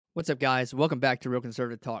What's up, guys? Welcome back to Real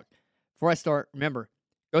Conservative Talk. Before I start, remember,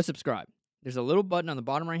 go subscribe. There's a little button on the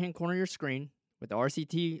bottom right-hand corner of your screen with the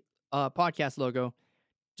RCT podcast logo.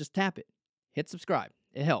 Just tap it. Hit subscribe.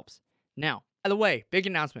 It helps. Now, by the way, big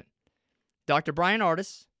announcement. Dr. Brian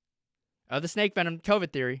Ardis of the snake venom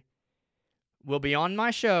COVID theory will be on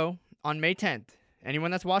my show on May 10th.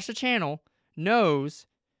 Anyone that's watched the channel knows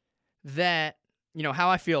that, how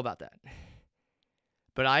I feel about that.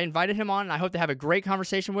 But I invited him on, and I hope to have a great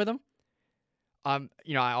conversation with him.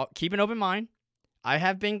 I'll keep an open mind. I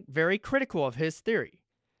have been very critical of his theory.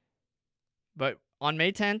 But on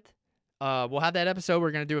May 10th, we'll have that episode.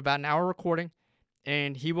 We're going to do about an hour recording,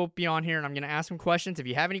 and he will be on here, and I'm going to ask him questions. If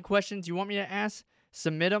you have any questions you want me to ask,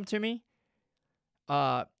 submit them to me,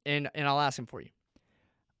 and I'll ask them for you.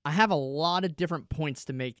 I have a lot of different points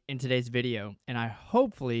to make in today's video, and I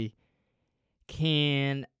hopefully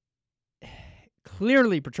can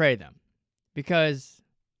clearly portray them because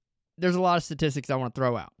there's a lot of statistics I want to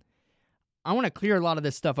throw out. I want to clear a lot of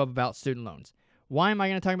this stuff up about student loans. Why am I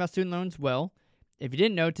going to talk about student loans? Well, if you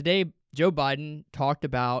didn't know, today Joe Biden talked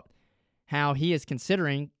about how he is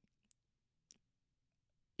considering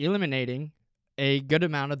eliminating a good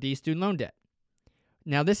amount of the student loan debt.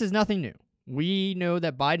 Now, this is nothing new. We know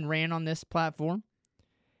that Biden ran on this platform,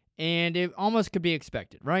 and it almost could be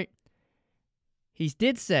expected, right? He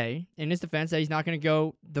did say, in his defense, that he's not going to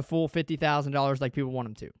go the full $50,000 like people want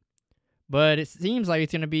him to. But it seems like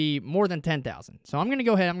it's going to be more than $10,000. So I'm going to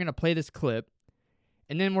go ahead, I'm going to play this clip,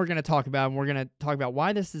 and then we're going to talk about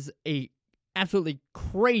why this is a absolutely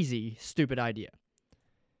crazy, stupid idea.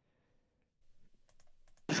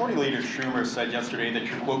 Majority Leader Schumer said yesterday that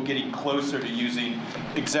you're, quote, getting closer to using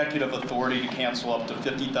executive authority to cancel up to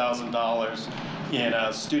 $50,000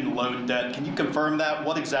 in student loan debt. Can you confirm that?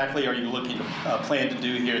 What exactly are you looking to plan to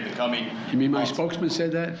do here in the coming You mean my months? spokesman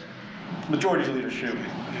said that? Majority Leader Schumer.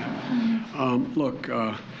 Look,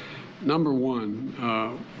 number one,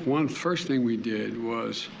 first thing we did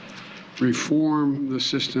was reform the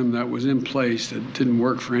system that was in place that didn't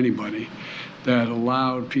work for anybody, that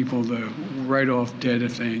allowed people to write off debt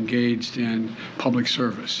if they engaged in public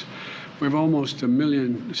service. We have almost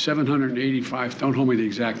 1,785,000, don't hold me the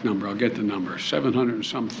exact number, I'll get the number, 700 and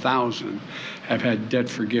some thousand have had debt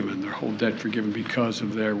forgiven, their whole debt forgiven because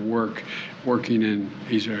of their working in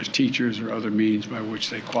either as teachers or other means by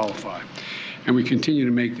which they qualify. And we continue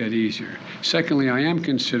to make that easier. Secondly, I am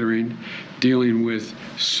considering dealing with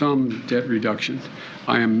some debt reduction.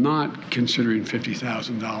 I am not considering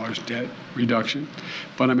 $50,000 debt reduction,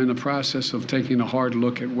 but I'm in the process of taking a hard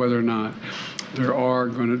look at whether or not there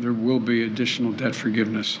will be additional debt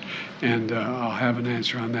forgiveness, and I'll have an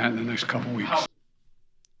answer on that in the next couple weeks.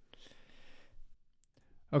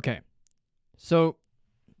 Okay, so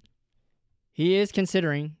he is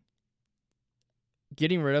considering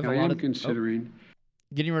getting rid of a lot of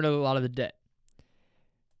the debt.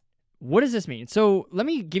 What does this mean? So let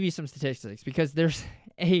me give you some statistics because there's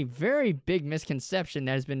a very big misconception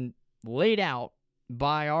that has been laid out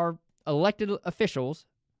by our elected officials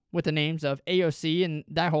with the names of AOC and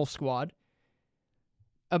that whole squad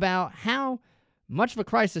about how much of a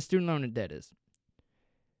crisis student loan debt is.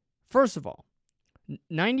 First of all,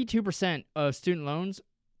 92% of student loans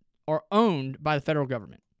are owned by the federal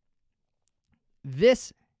government.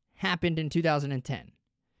 This happened in 2010.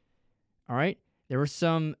 All right? There was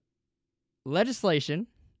some legislation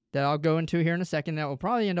that I'll go into here in a second that will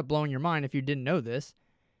probably end up blowing your mind if you didn't know this.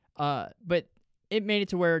 But it made it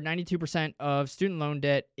to where 92% of student loan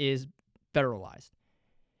debt is federalized.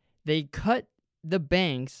 They cut the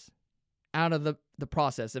banks out of the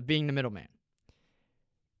process of being the middleman.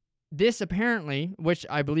 This apparently, which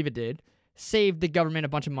I believe it did, saved the government a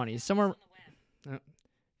bunch of money. Somewhere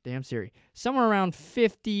around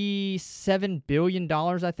 $57 billion,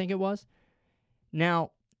 I think it was.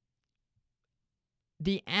 Now,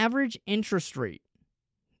 the average interest rate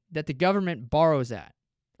that the government borrows at,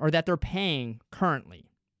 or that they're paying currently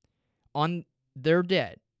on their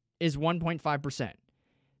debt, is 1.5%.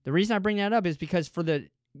 The reason I bring that up is because for the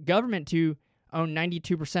government to own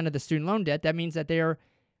 92% of the student loan debt, that means that they are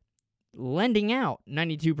lending out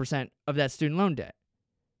 92% of that student loan debt.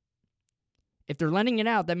 If they're lending it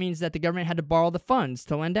out, that means that the government had to borrow the funds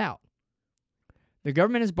to lend out. The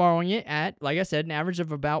government is borrowing it at, like I said, an average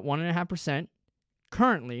of about 1.5%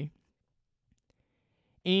 currently.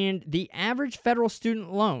 And the average federal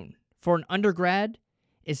student loan for an undergrad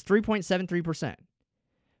is 3.73%.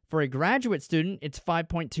 For a graduate student, it's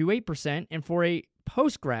 5.28%. And for a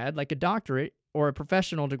postgrad, like a doctorate or a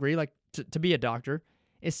professional degree, like to be a doctor,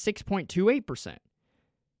 is 6.28%.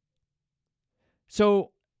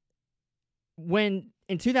 So when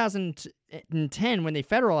in 2010, when they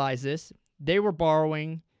federalized this, they were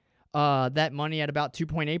borrowing that money at about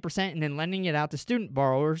 2.8% and then lending it out to student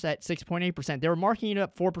borrowers at 6.8%. They were marking it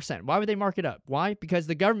up 4%. Why would they mark it up? Why? Because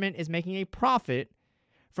the government is making a profit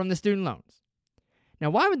from the student loans. Now,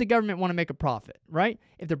 why would the government want to make a profit, right?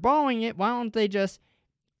 If they're borrowing it, why don't they just,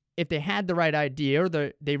 if they had the right idea or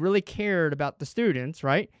they really cared about the students,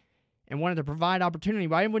 right, and wanted to provide opportunity,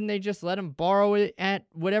 why wouldn't they just let them borrow it at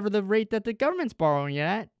whatever the rate that the government's borrowing it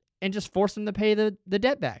at and just force them to pay the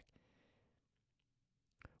debt back?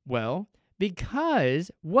 Well,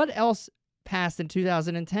 because what else passed in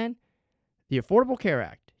 2010? The Affordable Care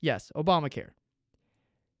Act. Yes, Obamacare.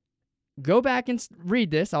 Go back and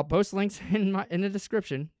read this. I'll post links in the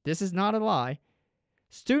description. This is not a lie.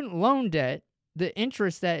 Student loan debt, the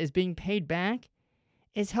interest that is being paid back,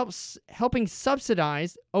 is helping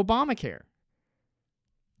subsidize Obamacare.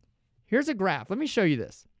 Here's a graph. Let me show you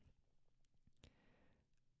this.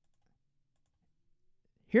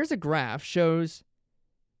 Here's a graph shows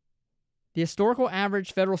the historical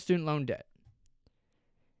average federal student loan debt.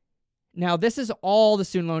 Now, this is all the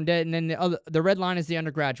student loan debt, and then the red line is the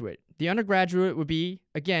undergraduate. The undergraduate would be,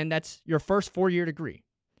 again, that's your first 4-year degree.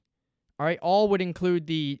 All right, all would include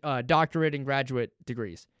the doctorate and graduate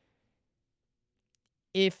degrees.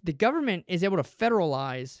 If the government is able to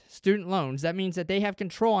federalize student loans, that means that they have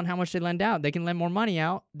control on how much they lend out. They can lend more money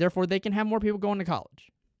out, therefore they can have more people going to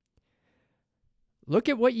college. Look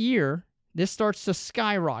at what year this starts to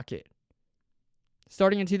skyrocket,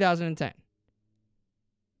 starting in 2010.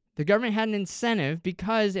 The government had an incentive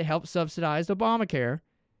because it helped subsidize Obamacare,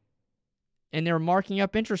 and they were marking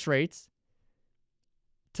up interest rates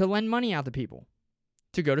to lend money out to people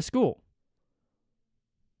to go to school.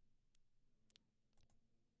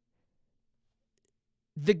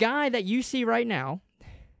 The guy that you see right now,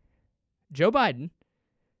 Joe Biden,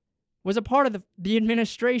 was a part of the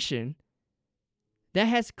administration that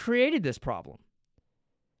has created this problem.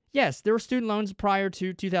 Yes, there were student loans prior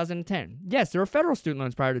to 2010. Yes, there were federal student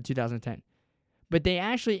loans prior to 2010. But they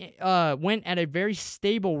actually went at a very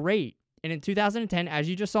stable rate. And in 2010, as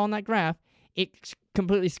you just saw in that graph, it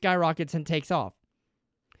completely skyrockets and takes off.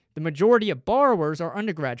 The majority of borrowers are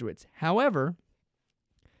undergraduates. However,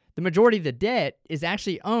 the majority of the debt is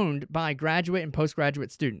actually owned by graduate and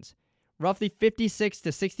postgraduate students. Roughly 56 to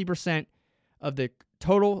 60% of the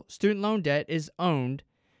total student loan debt is owned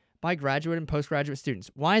by graduate and postgraduate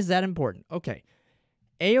students. Why is that important? Okay,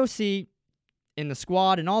 AOC and the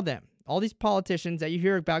squad and all these politicians that you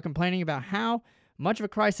hear about complaining about how much of a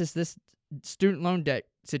crisis this student loan debt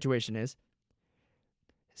situation is,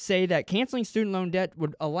 say that canceling student loan debt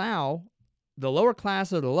would allow the lower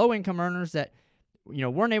class or the low income earners that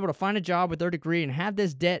weren't able to find a job with their degree and have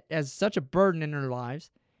this debt as such a burden in their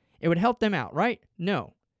lives, it would help them out, right?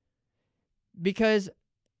 No. Because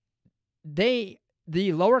the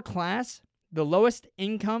lower class, the lowest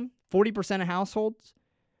income, 40% of households,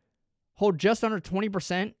 hold just under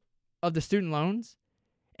 20% of the student loans,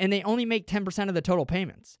 and they only make 10% of the total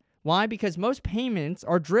payments. Why? Because most payments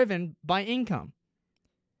are driven by income.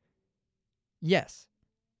 Yes,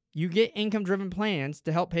 you get income-driven plans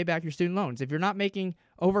to help pay back your student loans. If you're not making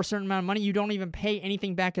over a certain amount of money, you don't even pay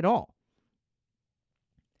anything back at all.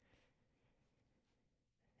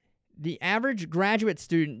 The average graduate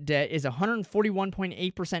student debt is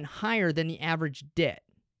 141.8% higher than the average debt.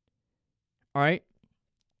 All right?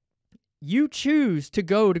 You choose to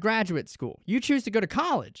go to graduate school. You choose to go to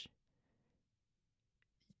college,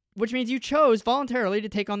 which means you chose voluntarily to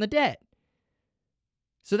take on the debt.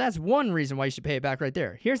 So that's one reason why you should pay it back right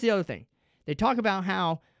there. Here's the other thing. They talk about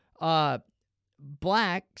how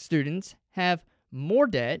black students have more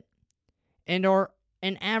debt and are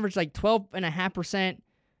an average like 12.5%,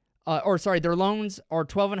 their loans are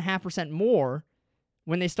 12.5% more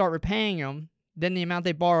when they start repaying them than the amount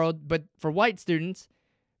they borrowed. But for white students,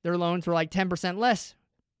 their loans were like 10% less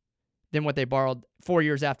than what they borrowed 4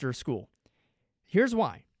 years after school. Here's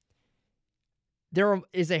why. There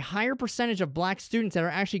is a higher percentage of black students that are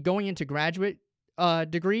actually going into graduate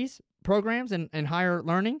degrees, programs, and higher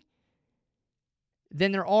learning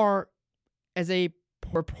than there are as a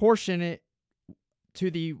proportionate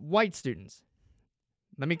to the white students.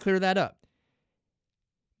 Let me clear that up.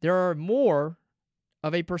 There are more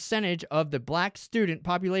of a percentage of the black student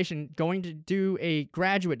population going to do a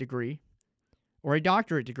graduate degree or a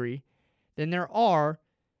doctorate degree than there are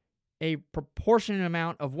a proportionate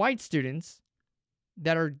amount of white students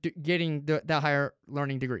that are getting the higher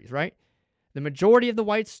learning degrees, right? The majority of the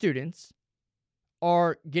white students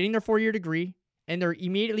are getting their 4-year degree and they're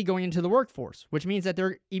immediately going into the workforce, which means that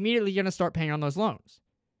they're immediately going to start paying on those loans.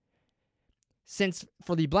 since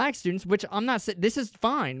for the black students, which I'm not saying, this is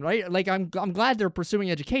fine, right? Like, I'm glad they're pursuing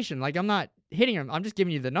education. Like, I'm not hitting them. I'm just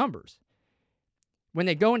giving you the numbers. When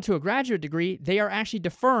they go into a graduate degree, they are actually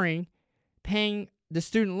deferring paying the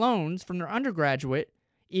student loans from their undergraduate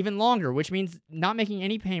even longer, which means not making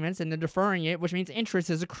any payments, and they're deferring it, which means interest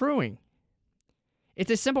is accruing. It's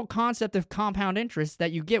a simple concept of compound interest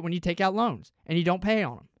that you get when you take out loans and you don't pay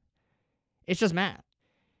on them. It's just math.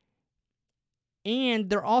 And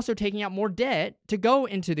they're also taking out more debt to go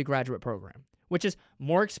into the graduate program, which is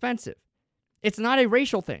more expensive. It's not a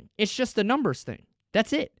racial thing. It's just a numbers thing.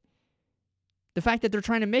 That's it. The fact that they're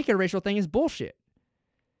trying to make it a racial thing is bullshit.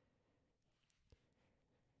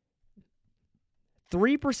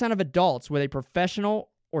 3% of adults with a professional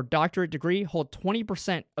or doctorate degree hold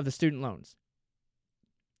 20% of the student loans.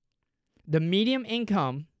 The median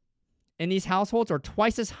income in these households are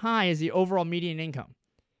twice as high as the overall median income.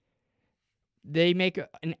 They make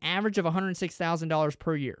an average of $106,000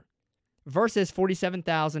 per year versus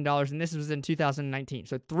 $47,000, and this was in 2019.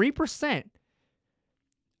 So 3%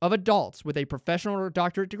 of adults with a professional or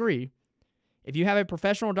doctorate degree, if you have a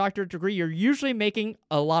professional or doctorate degree, you're usually making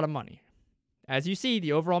a lot of money. As you see,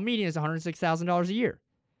 the overall median is $106,000 a year.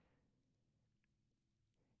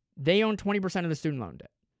 They own 20% of the student loan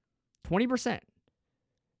debt. 20%.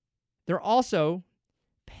 They're also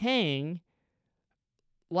paying,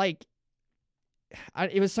 like,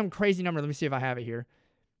 it was some crazy number. Let me see if I have it here.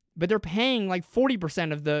 But they're paying like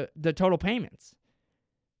 40% of the total payments.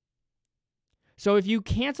 So if you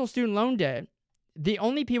cancel student loan debt, the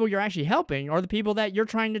only people you're actually helping are the people that you're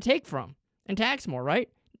trying to take from and tax more, right?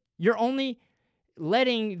 You're only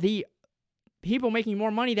letting the people making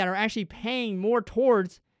more money that are actually paying more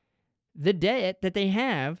towards the debt that they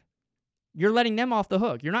have, you're letting them off the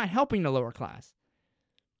hook. You're not helping the lower class.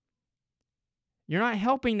 You're not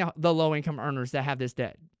helping the low-income earners that have this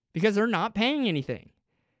debt because they're not paying anything.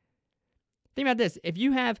 Think about this. If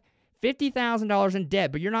you have $50,000 in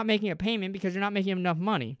debt, but you're not making a payment because you're not making enough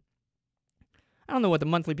money, I don't know what the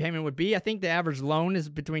monthly payment would be. I think the average loan is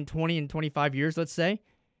between 20 and 25 years, let's say.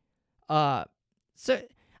 So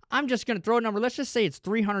I'm just going to throw a number. Let's just say it's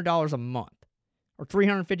 $300 a month or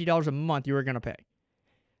 $350 a month you were going to pay.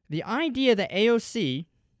 The idea that AOC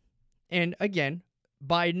and, again,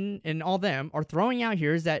 Biden and all them are throwing out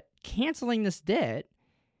here is that canceling this debt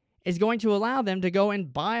is going to allow them to go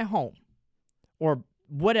and buy a home or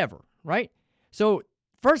whatever, right? So,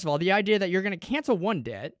 first of all, the idea that you're going to cancel one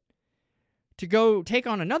debt to go take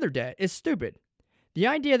on another debt is stupid. The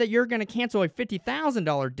idea that you're going to cancel a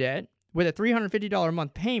 $50,000 debt with a $350 a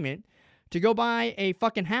month payment to go buy a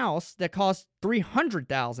fucking house that costs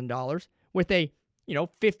 $300,000 with a,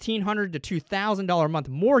 $1,500 to $2,000 a month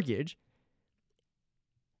mortgage.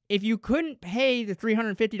 If you couldn't pay the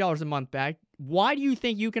 $350 a month back, why do you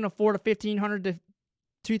think you can afford a $1,500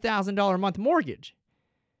 to $2,000 a month mortgage?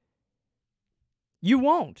 You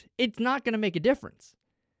won't. It's not going to make a difference.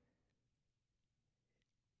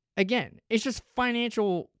 Again, it's just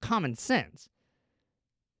financial common sense.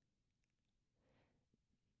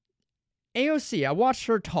 AOC, I watched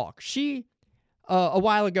her talk. She, a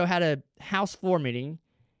while ago, had a House floor meeting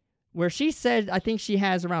where she said, I think she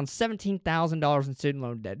has around $17,000 in student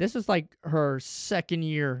loan debt. This was like her second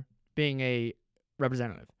year being a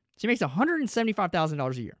representative. She makes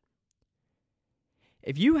 $175,000 a year.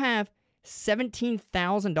 If you have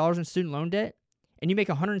 $17,000 in student loan debt and you make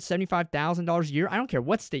 $175,000 a year, I don't care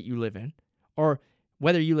what state you live in or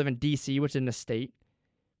whether you live in D.C., which is in the state.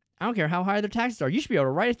 I don't care how high their taxes are. You should be able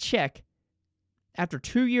to write a check after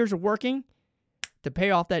 2 years of working to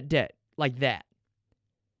pay off that debt like that.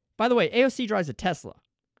 By the way, AOC drives a Tesla.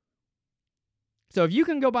 So if you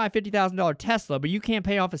can go buy a $50,000 Tesla, but you can't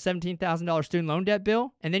pay off a $17,000 student loan debt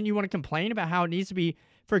bill, and then you want to complain about how it needs to be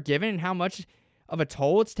forgiven and how much of a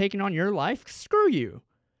toll it's taken on your life, screw you.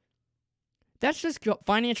 That's just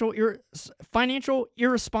financial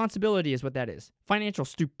irresponsibility is what that is. Financial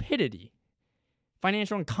stupidity.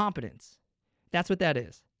 Financial incompetence. That's what that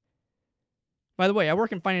is. By the way, I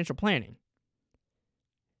work in financial planning.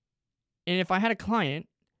 And if I had a client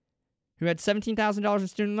who had $17,000 in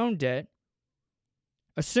student loan debt,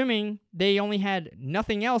 assuming they only had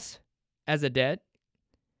nothing else as a debt,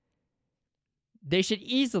 they should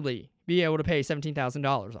easily be able to pay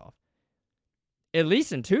 $17,000 off. At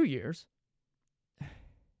least in 2 years.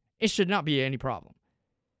 It should not be any problem.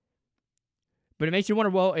 But it makes you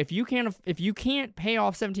wonder, well, if you can't pay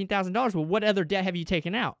off $17,000, well, what other debt have you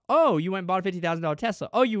taken out? Oh, you went and bought a $50,000 Tesla.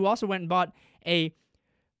 Oh, you also went and bought a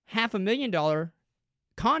 $500,000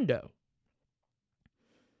 condo.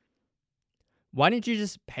 Why didn't you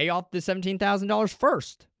just pay off the $17,000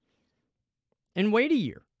 first and wait a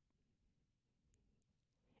year?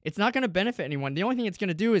 It's not going to benefit anyone. The only thing it's going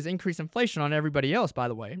to do is increase inflation on everybody else, by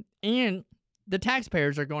the way. And the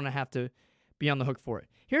taxpayers are going to have to be on the hook for it.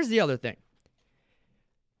 Here's the other thing.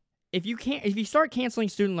 If you start canceling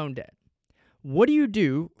student loan debt, what do you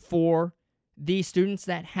do for the students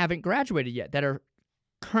that haven't graduated yet, that are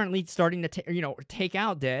currently starting to take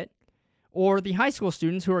out debt, or the high school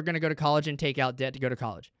students who are going to go to college and take out debt to go to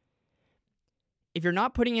college? If you're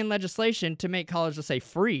not putting in legislation to make college, let's say,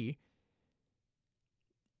 free,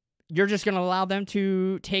 you're just going to allow them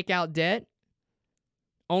to take out debt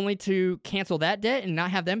only to cancel that debt and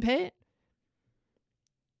not have them pay it?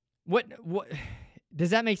 What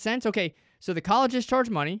does that make sense? Okay, so the colleges charge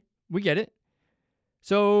money. We get it.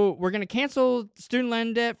 So we're going to cancel student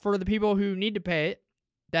loan debt for the people who need to pay it,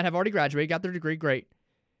 that have already graduated, got their degree, great.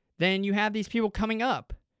 Then you have these people coming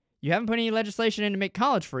up. You haven't put any legislation in to make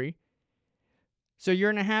college free. So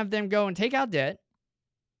you're going to have them go and take out debt,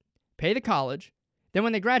 pay the college. Then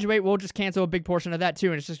when they graduate, we'll just cancel a big portion of that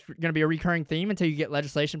too. And it's just going to be a recurring theme until you get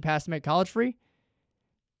legislation passed to make college free.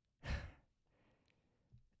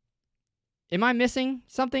 Am I missing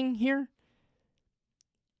something here?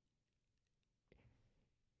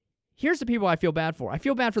 Here's the people I feel bad for. I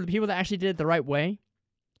feel bad for the people that actually did it the right way,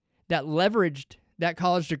 that leveraged that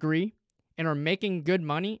college degree and are making good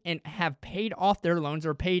money and have paid off their loans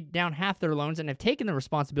or paid down half their loans and have taken the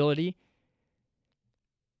responsibility,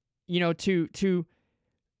 to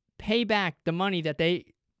pay back the money that they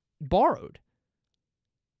borrowed.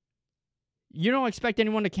 You don't expect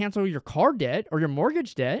anyone to cancel your car debt or your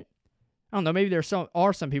mortgage debt. I don't know, maybe there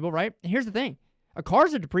are some people, right? Here's the thing. A car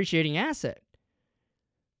is a depreciating asset.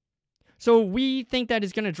 So we think that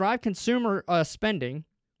is going to drive consumer spending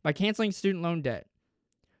by canceling student loan debt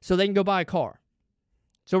so they can go buy a car.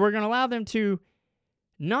 So we're going to allow them to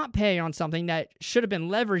not pay on something that should have been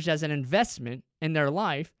leveraged as an investment in their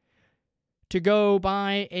life to go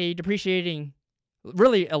buy a depreciating,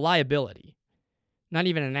 really a liability. Not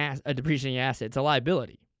even a depreciating asset, it's a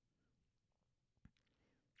liability.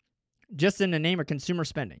 Just in the name of consumer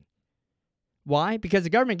spending. Why? Because the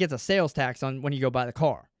government gets a sales tax on when you go buy the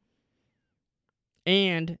car.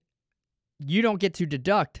 And you don't get to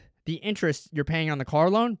deduct the interest you're paying on the car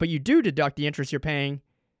loan, but you do deduct the interest you're paying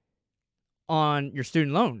on your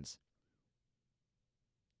student loans.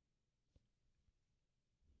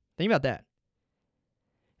 Think about that.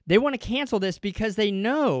 They want to cancel this because they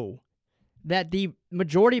know that the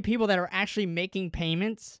majority of people that are actually making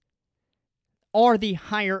payments are the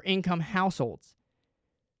higher income households.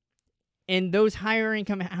 And those higher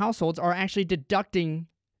income households are actually deducting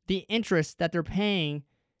the interest that they're paying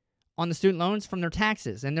on the student loans from their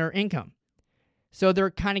taxes and their income. So they're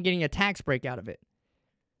kind of getting a tax break out of it.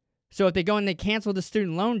 So if they go and they cancel the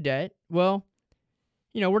student loan debt, well,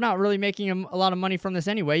 we're not really making a lot of money from this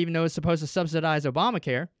anyway, even though it's supposed to subsidize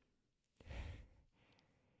Obamacare.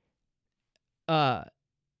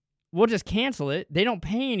 We'll just cancel it. They don't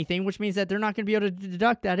pay anything, which means that they're not going to be able to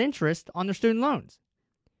deduct that interest on their student loans.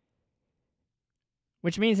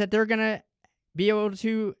 Which means that they're going to be able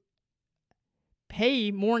to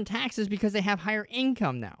pay more in taxes because they have higher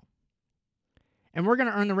income now. And we're going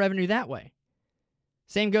to earn the revenue that way.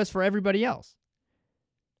 Same goes for everybody else.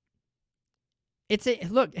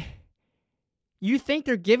 Look, you think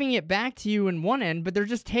they're giving it back to you in one end, but they're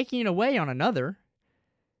just taking it away on another.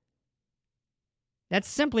 That's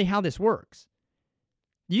simply how this works.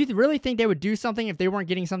 Do you really think they would do something if they weren't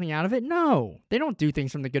getting something out of it? No. They don't do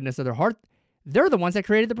things from the goodness of their heart. They're the ones that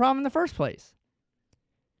created the problem in the first place.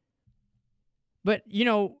 But,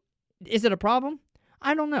 is it a problem?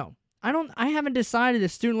 I don't know. I haven't decided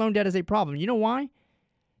if student loan debt is a problem. You know why?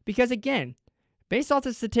 Because, again, based off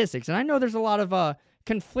the statistics, and I know there's a lot of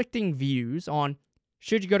conflicting views on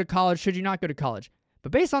should you go to college, should you not go to college.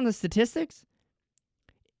 But based on the statistics,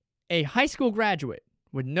 a high school graduate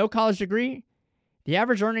with no college degree, the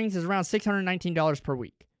average earnings is around $619 per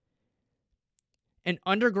week. An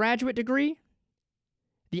undergraduate degree,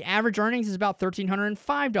 the average earnings is about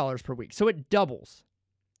 $1,305 per week. So it doubles.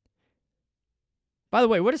 By the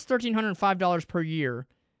way, what is $1,305 per year?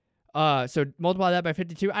 So multiply that by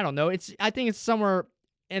 52. I don't know. I think it's somewhere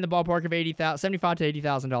in the ballpark of $75,000 to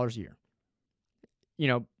 $80,000 a year.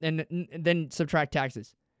 And then subtract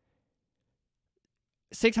taxes.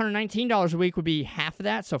 $619 a week would be half of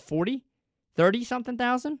that, so 30-something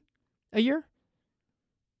thousand a year.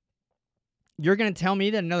 You're going to tell me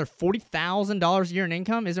that another $40,000 a year in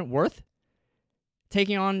income isn't worth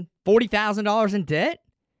taking on $40,000 in debt?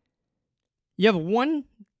 You have one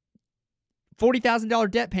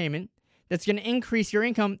 $40,000 debt payment that's going to increase your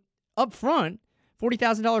income up front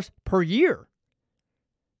 $40,000 per year.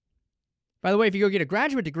 By the way, if you go get a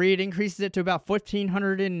graduate degree, it increases it to about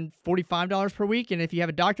 $1,545 per week. And if you have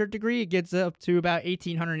a doctorate degree, it gets up to about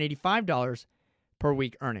 $1,885 per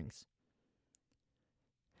week earnings.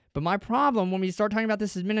 But my problem when we start talking about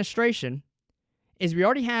this administration is we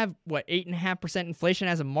already have, 8.5% inflation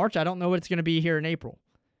as of March? I don't know what it's going to be here in April.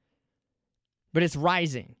 But it's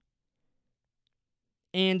rising.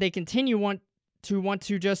 And they continue want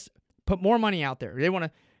to just put more money out there. They want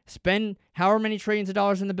to spend however many trillions of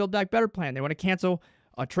dollars in the Build Back Better plan. They want to cancel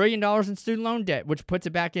 $1 trillion in student loan debt, which puts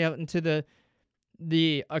it back out into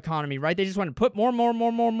the economy, right? They just want to put more,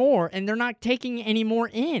 and they're not taking any more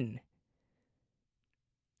in.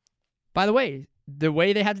 By the way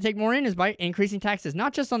they have to take more in is by increasing taxes,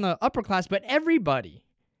 not just on the upper class, but everybody.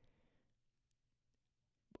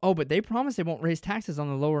 Oh, but they promise they won't raise taxes on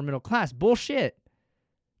the lower middle class. Bullshit.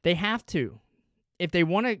 They have to. If they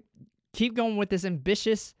want to keep going with this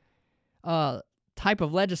ambitious type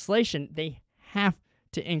of legislation, they have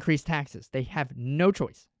to increase taxes. They have no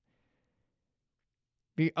choice.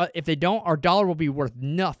 If they don't, our dollar will be worth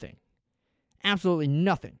nothing. Absolutely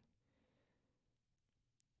nothing.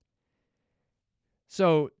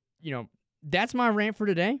 So, that's my rant for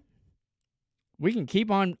today. We can keep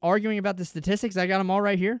on arguing about the statistics. I got them all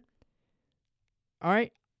right here. All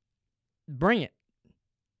right. Bring it.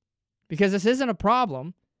 Because this isn't a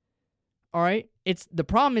problem. All right. The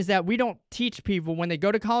problem is that we don't teach people when they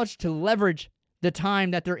go to college to leverage the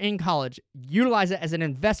time that they're in college. Utilize it as an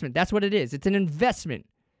investment. That's what it is. It's an investment.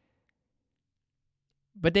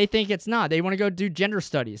 But they think it's not. They want to go do gender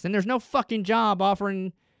studies. And there's no fucking job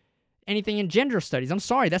offering anything in gender studies. I'm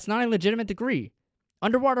sorry. That's not a legitimate degree.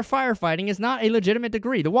 Underwater firefighting is not a legitimate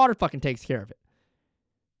degree. The water fucking takes care of it.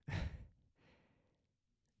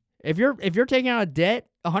 If you're taking out a debt,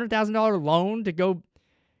 $100,000 loan to go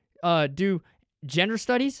do gender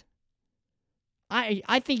studies,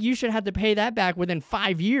 I think you should have to pay that back within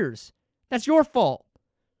 5 years. That's your fault.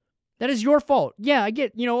 That is your fault. Yeah, I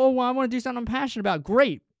get, I want to do something I'm passionate about.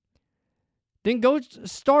 Great. Then go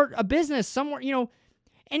start a business somewhere,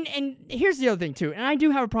 And here's the other thing, too, and I do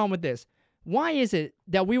have a problem with this. Why is it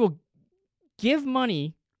that we will give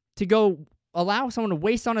money to go allow someone to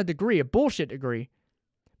waste on a degree, a bullshit degree,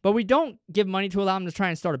 but we don't give money to allow them to try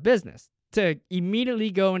and start a business, to immediately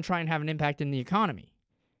go and try and have an impact in the economy?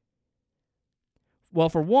 Well,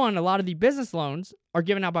 for one, a lot of the business loans are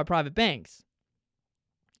given out by private banks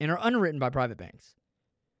and are underwritten by private banks.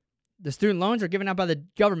 The student loans are given out by the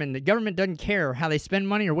government. The government doesn't care how they spend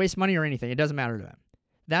money or waste money or anything. It doesn't matter to them.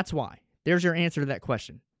 That's why. There's your answer to that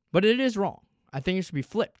question. But it is wrong. I think it should be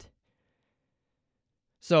flipped.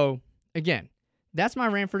 So, again, that's my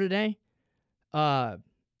rant for today.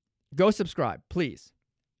 Go subscribe, please.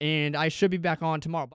 And I should be back on tomorrow.